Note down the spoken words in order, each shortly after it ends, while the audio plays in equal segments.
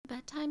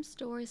Bedtime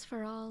Stories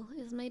for All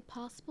is made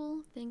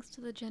possible thanks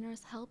to the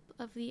generous help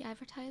of the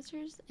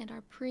advertisers and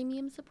our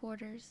premium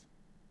supporters.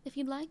 If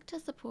you'd like to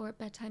support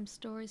Bedtime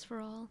Stories for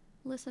All,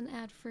 listen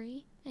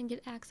ad-free, and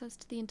get access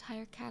to the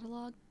entire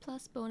catalog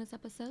plus bonus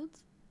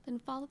episodes, then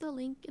follow the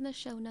link in the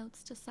show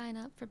notes to sign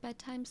up for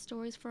Bedtime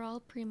Stories for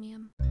All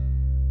Premium.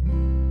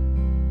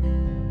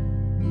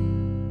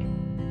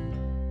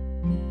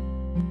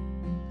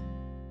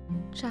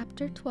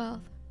 Chapter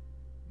 12.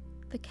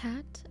 The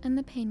Cat and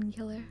the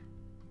Painkiller.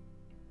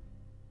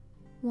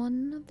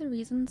 One of the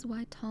reasons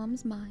why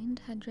Tom's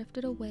mind had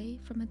drifted away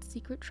from its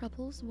secret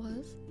troubles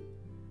was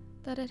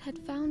that it had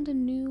found a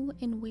new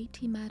and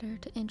weighty matter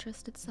to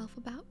interest itself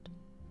about.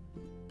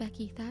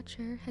 Becky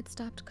Thatcher had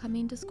stopped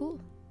coming to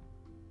school.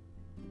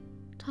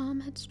 Tom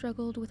had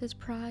struggled with his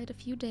pride a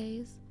few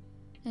days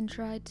and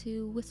tried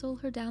to whistle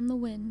her down the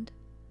wind,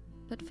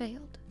 but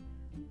failed.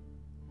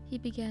 He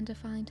began to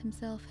find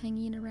himself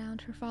hanging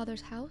around her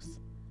father's house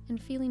and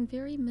feeling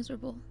very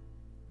miserable.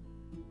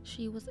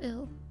 She was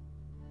ill.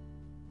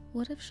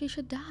 What if she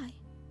should die?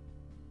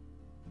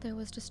 There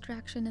was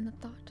distraction in the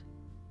thought.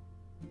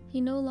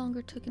 He no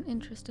longer took an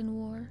interest in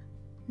war,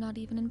 not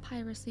even in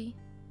piracy.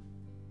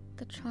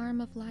 The charm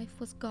of life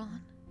was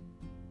gone.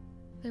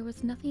 There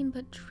was nothing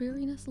but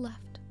dreariness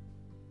left.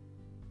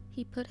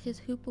 He put his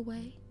hoop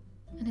away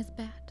and his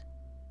bat.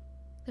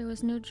 There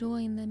was no joy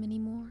in them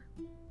anymore.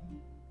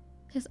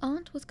 His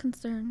aunt was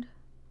concerned.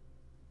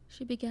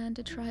 She began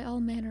to try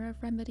all manner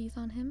of remedies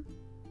on him.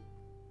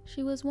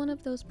 She was one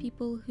of those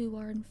people who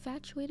are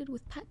infatuated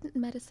with patent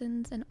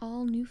medicines and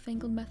all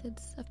newfangled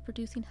methods of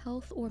producing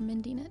health or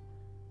mending it.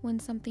 When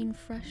something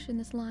fresh in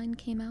this line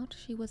came out,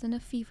 she was in a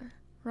fever,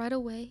 right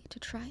away to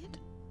try it.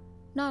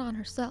 Not on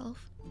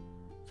herself,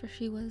 for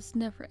she was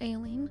never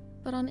ailing,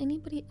 but on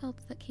anybody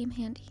else that came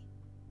handy.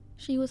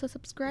 She was a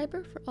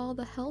subscriber for all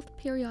the health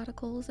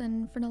periodicals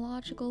and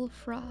phrenological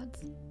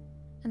frauds,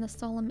 and the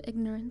solemn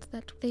ignorance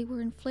that they were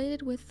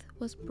inflated with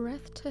was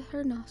breath to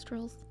her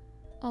nostrils.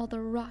 All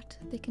the rot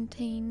they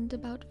contained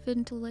about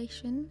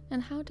ventilation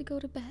and how to go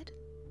to bed,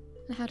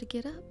 and how to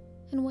get up,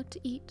 and what to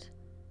eat,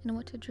 and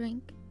what to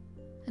drink,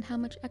 and how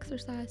much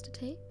exercise to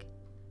take,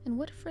 and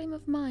what frame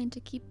of mind to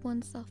keep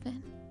oneself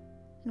in,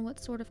 and what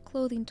sort of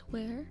clothing to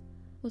wear,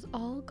 was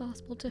all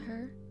gospel to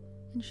her,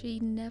 and she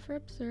never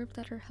observed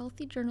that her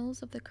healthy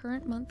journals of the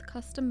current month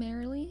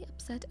customarily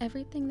upset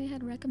everything they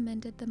had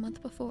recommended the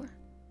month before.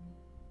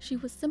 She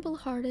was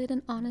simple-hearted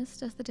and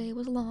honest as the day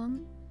was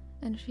long,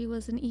 and she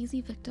was an easy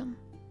victim.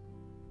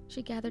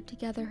 She gathered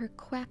together her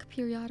quack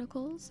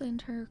periodicals and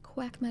her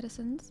quack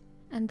medicines,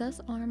 and thus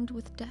armed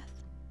with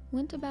death,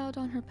 went about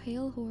on her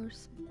pale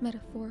horse,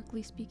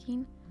 metaphorically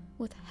speaking,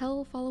 with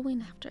hell following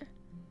after.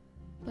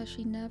 But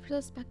she never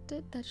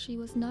suspected that she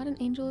was not an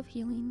angel of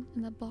healing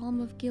and the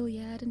balm of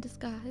Gilead in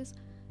disguise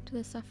to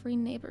the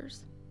suffering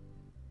neighbors.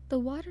 The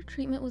water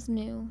treatment was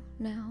new,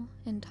 now,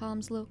 and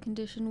Tom's low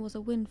condition was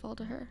a windfall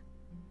to her.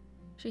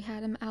 She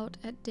had him out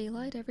at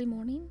daylight every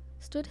morning,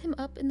 stood him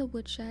up in the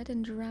woodshed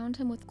and drowned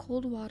him with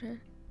cold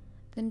water.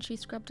 Then she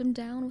scrubbed him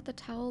down with a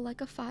towel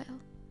like a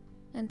file,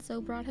 and so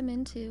brought him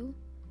in too.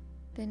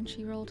 Then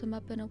she rolled him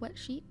up in a wet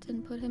sheet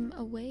and put him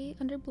away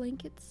under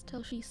blankets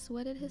till she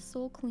sweated his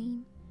soul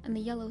clean, and the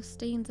yellow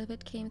stains of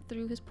it came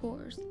through his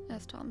pores,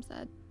 as Tom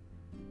said.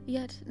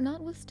 Yet,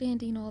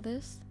 notwithstanding all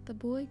this, the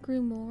boy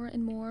grew more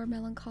and more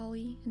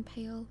melancholy and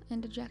pale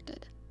and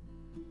dejected.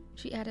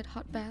 She added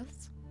hot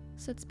baths,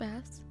 sitz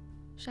baths,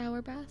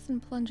 shower baths,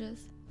 and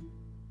plunges.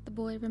 The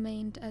boy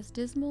remained as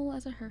dismal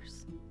as a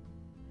hearse.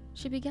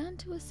 She began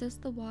to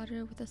assist the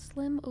water with a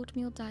slim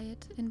oatmeal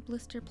diet and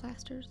blister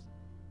plasters.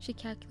 She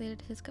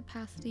calculated his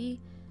capacity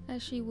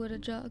as she would a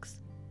jug's,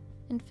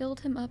 and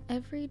filled him up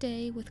every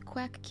day with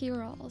quack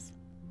cure-alls.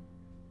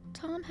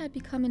 Tom had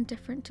become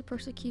indifferent to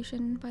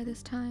persecution by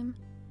this time.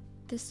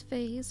 This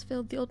phase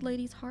filled the old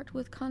lady's heart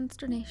with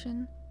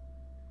consternation.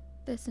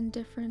 This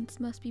indifference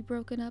must be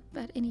broken up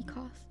at any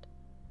cost.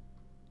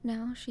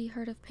 Now she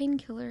heard of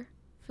PainKiller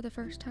for the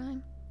first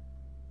time.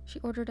 She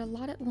ordered a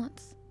lot at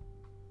once.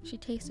 She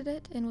tasted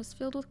it and was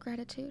filled with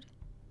gratitude.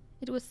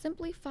 It was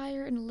simply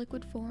fire in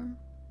liquid form.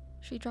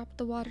 She dropped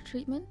the water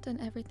treatment and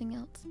everything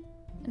else,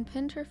 and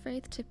pinned her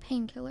faith to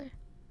PainKiller.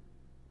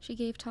 She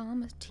gave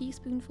Tom a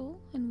teaspoonful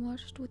and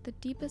watched with the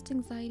deepest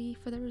anxiety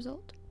for the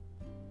result.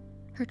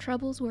 Her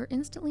troubles were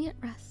instantly at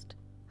rest,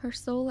 her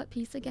soul at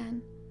peace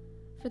again,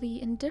 for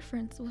the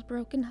indifference was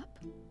broken up.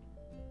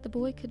 The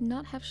boy could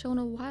not have shown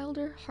a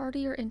wilder,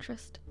 heartier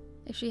interest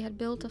if she had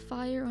built a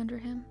fire under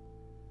him.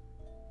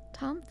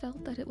 Tom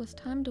felt that it was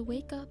time to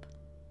wake up.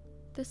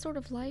 This sort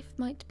of life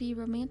might be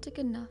romantic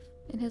enough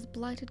in his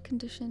blighted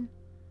condition,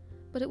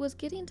 but it was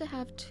getting to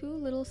have too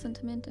little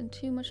sentiment and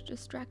too much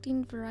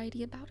distracting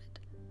variety about it.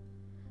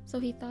 So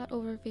he thought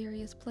over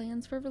various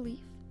plans for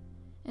relief,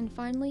 and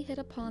finally hit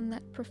upon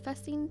that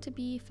professing to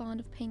be fond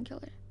of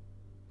PainKiller.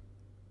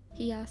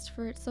 He asked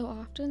for it so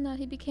often that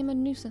he became a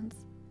nuisance,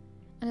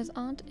 and his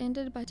aunt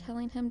ended by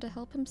telling him to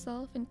help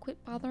himself and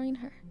quit bothering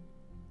her.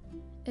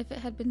 If it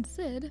had been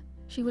Sid,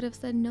 she would have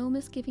said no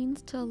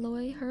misgivings to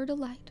alloy her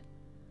delight.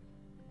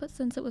 But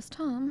since it was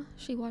Tom,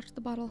 she watched the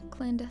bottle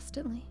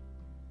clandestinely.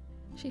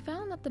 She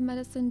found that the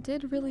medicine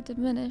did really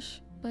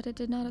diminish, but it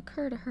did not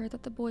occur to her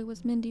that the boy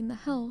was mending the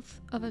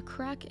health of a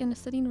crack in a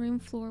sitting room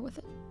floor with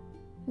it.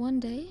 One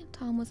day,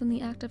 Tom was in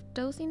the act of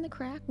dosing the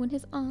crack when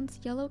his aunt's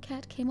yellow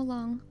cat came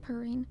along,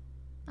 purring,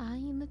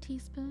 eyeing the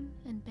teaspoon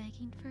and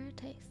begging for a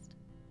taste.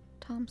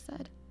 Tom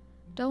said,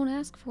 "Don't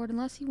ask for it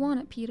unless you want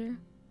it, Peter."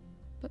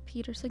 But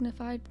Peter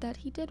signified that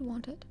he did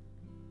want it.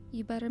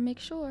 "You better make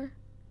sure."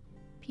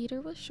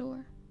 Peter was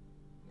sure.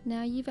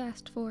 "Now you've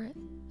asked for it,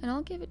 and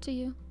I'll give it to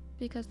you,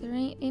 because there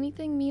ain't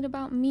anything mean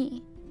about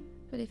me.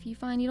 But if you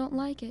find you don't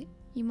like it,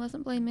 you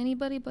mustn't blame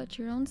anybody but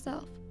your own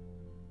self."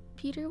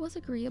 Peter was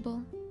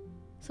agreeable,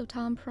 so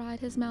Tom pried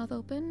his mouth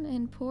open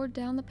and poured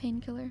down the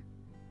painkiller.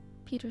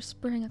 Peter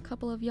sprang a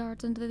couple of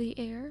yards into the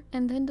air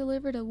and then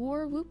delivered a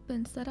war whoop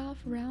and set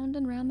off round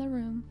and round the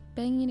room,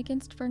 banging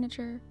against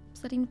furniture,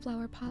 upsetting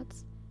flower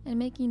pots, and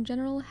making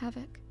general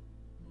havoc.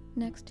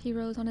 Next he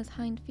rose on his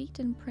hind feet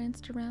and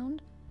pranced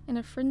around in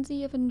a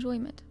frenzy of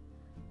enjoyment,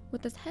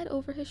 with his head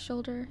over his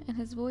shoulder and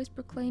his voice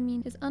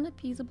proclaiming his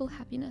unappeasable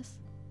happiness.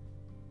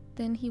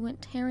 Then he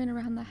went tearing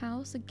around the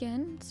house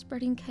again,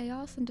 spreading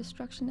chaos and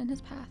destruction in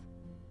his path.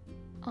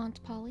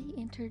 Aunt Polly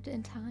entered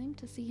in time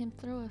to see him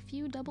throw a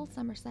few double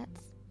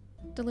somersets,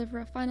 deliver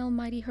a final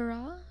mighty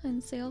hurrah,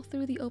 and sail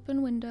through the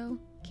open window,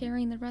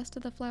 carrying the rest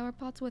of the flower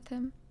pots with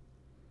him.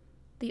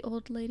 The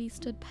old lady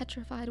stood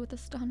petrified with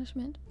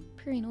astonishment,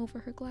 peering over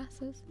her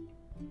glasses.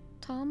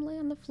 Tom lay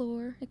on the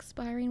floor,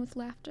 expiring with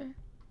laughter.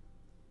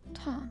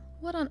 "Tom,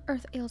 what on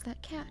earth ails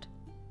that cat?"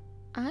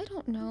 "I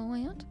don't know,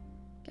 Aunt,"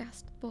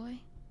 gasped the boy.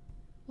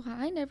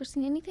 "Why, I never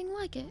seen anything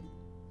like it.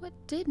 What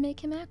did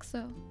make him act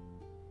so?"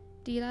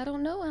 "'Deed, I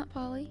don't know, Aunt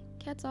Polly.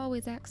 Cats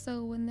always act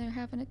so when they're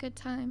having a good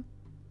time."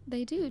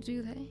 "They do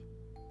they?"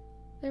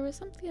 There was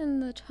something in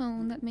the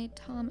tone that made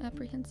Tom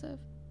apprehensive.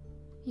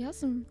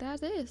 "Yes'm,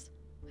 that is.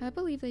 I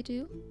believe they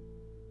do."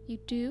 "You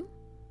do?"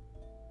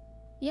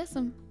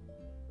 "Yes'm."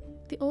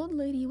 The old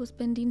lady was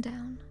bending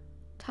down,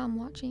 Tom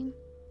watching,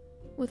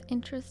 with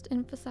interest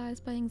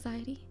emphasized by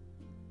anxiety.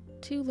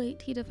 Too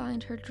late he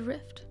divined her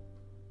drift.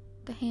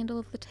 The handle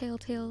of the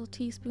telltale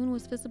teaspoon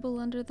was visible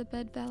under the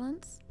bed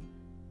valance.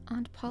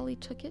 Aunt Polly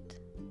took it,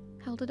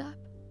 held it up.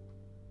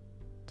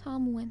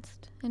 Tom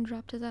winced and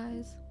dropped his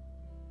eyes.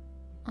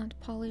 Aunt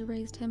Polly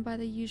raised him by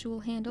the usual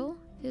handle,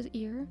 his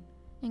ear,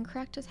 and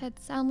cracked his head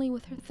soundly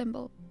with her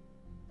thimble.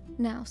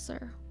 "Now,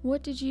 sir,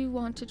 what did you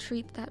want to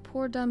treat that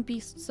poor dumb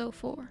beast so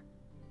for?"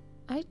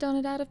 "I done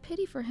it out of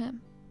pity for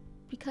him,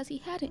 because he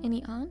hadn't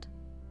any aunt."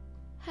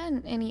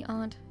 "Hadn't any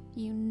aunt,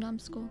 you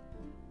numbskull.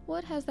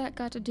 What has that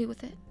got to do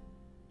with it?"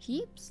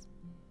 "Heaps,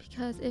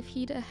 because if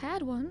he'd a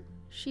had one,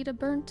 she'd a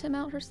burnt him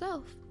out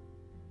herself.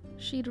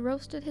 She'd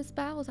roasted his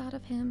bowels out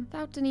of him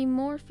without any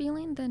more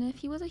feeling than if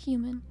he was a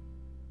human."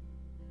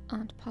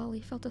 Aunt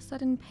Polly felt a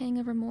sudden pang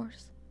of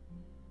remorse.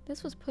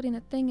 This was putting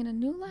the thing in a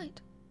new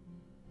light.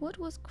 What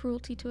was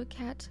cruelty to a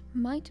cat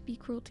might be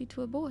cruelty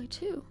to a boy,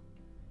 too.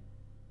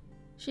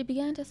 She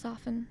began to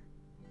soften.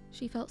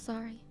 She felt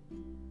sorry.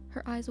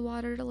 Her eyes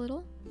watered a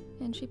little,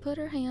 and she put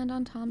her hand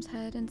on Tom's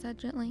head and said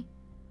gently,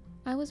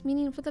 "I was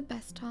meaning for the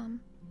best, Tom.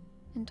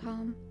 And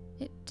Tom,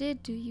 it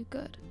did do you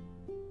good."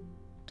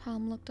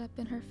 Tom looked up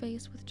in her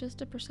face with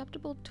just a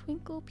perceptible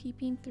twinkle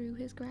peeping through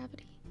his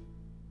gravity.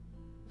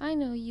 "I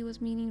know you was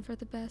meaning for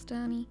the best,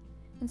 Annie,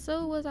 and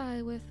so was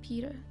I with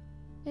Peter.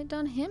 It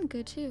done him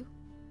good, too.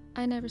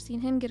 I never seen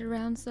him get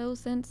around so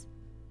since—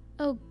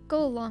 Oh,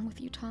 go along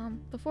with you,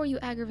 Tom, before you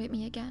aggravate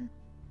me again.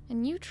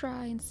 And you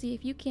try and see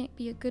if you can't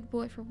be a good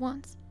boy for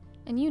once,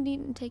 and you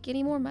needn't take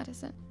any more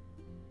medicine."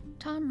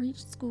 Tom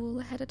reached school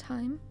ahead of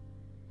time.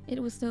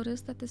 It was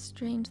noticed that this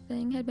strange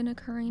thing had been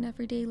occurring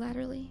every day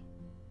latterly.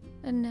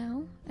 And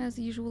now, as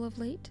usual of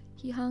late,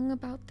 he hung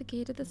about the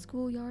gate of the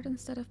schoolyard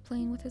instead of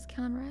playing with his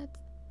comrades.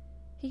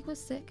 He was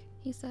sick,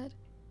 he said,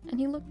 and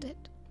he looked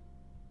it.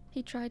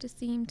 He tried to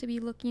seem to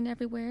be looking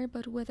everywhere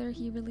but whither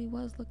he really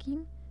was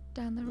looking,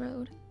 down the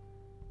road.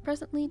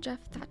 Presently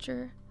Jeff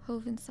Thatcher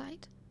hove in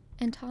sight,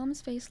 and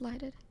Tom's face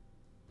lighted.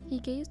 He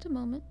gazed a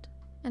moment,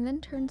 and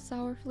then turned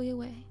sorrowfully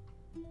away.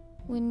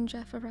 When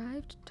Jeff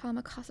arrived, Tom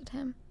accosted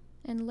him,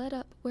 and led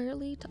up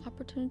warily to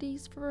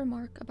opportunities for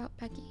remark about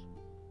Becky.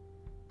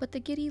 But the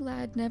giddy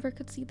lad never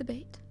could see the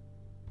bait.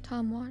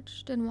 Tom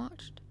watched and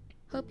watched,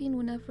 hoping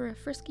whenever a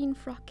frisking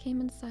frock came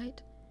in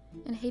sight,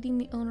 and hating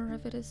the owner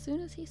of it as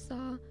soon as he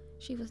saw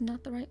she was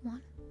not the right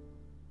one.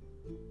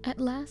 At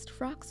last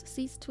frocks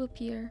ceased to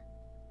appear,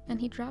 and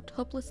he dropped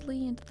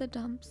hopelessly into the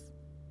dumps.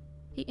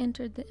 He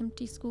entered the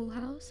empty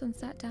schoolhouse and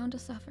sat down to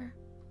suffer.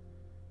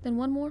 Then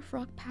one more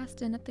frock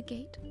passed in at the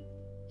gate,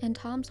 and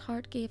Tom's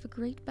heart gave a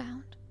great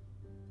bound.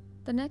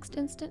 The next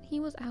instant he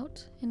was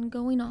out and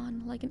going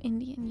on like an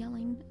Indian,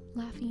 yelling,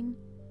 laughing,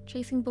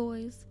 chasing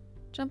boys,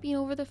 jumping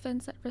over the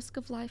fence at risk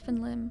of life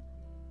and limb,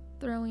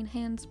 throwing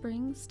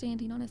handsprings,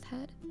 standing on his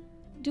head,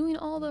 doing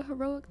all the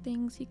heroic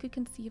things he could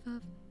conceive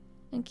of,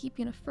 and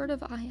keeping a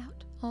furtive eye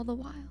out all the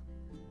while,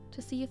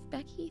 to see if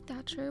Becky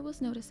Thatcher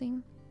was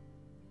noticing.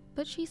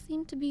 But she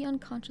seemed to be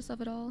unconscious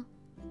of it all.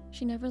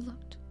 She never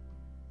looked.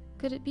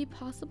 Could it be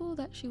possible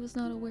that she was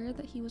not aware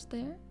that he was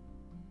there?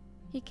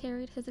 He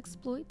carried his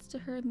exploits to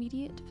her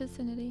immediate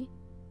vicinity,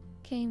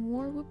 came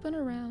war-whooping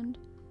around,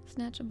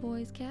 snatched a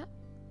boy's cap,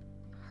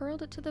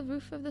 hurled it to the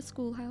roof of the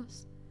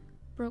schoolhouse,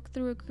 broke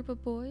through a group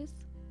of boys,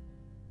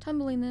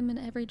 tumbling them in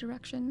every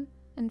direction,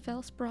 and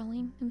fell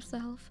sprawling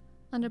himself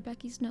under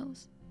Becky's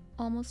nose,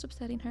 almost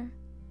upsetting her.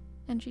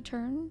 And she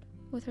turned,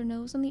 with her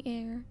nose in the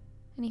air,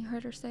 and he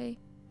heard her say,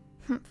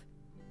 "Humph,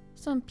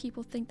 some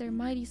people think they're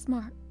mighty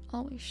smart,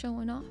 always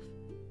showing off."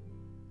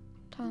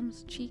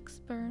 Tom's cheeks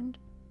burned.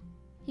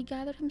 He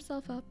gathered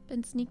himself up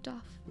and sneaked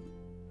off,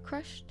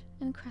 crushed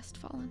and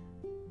crestfallen.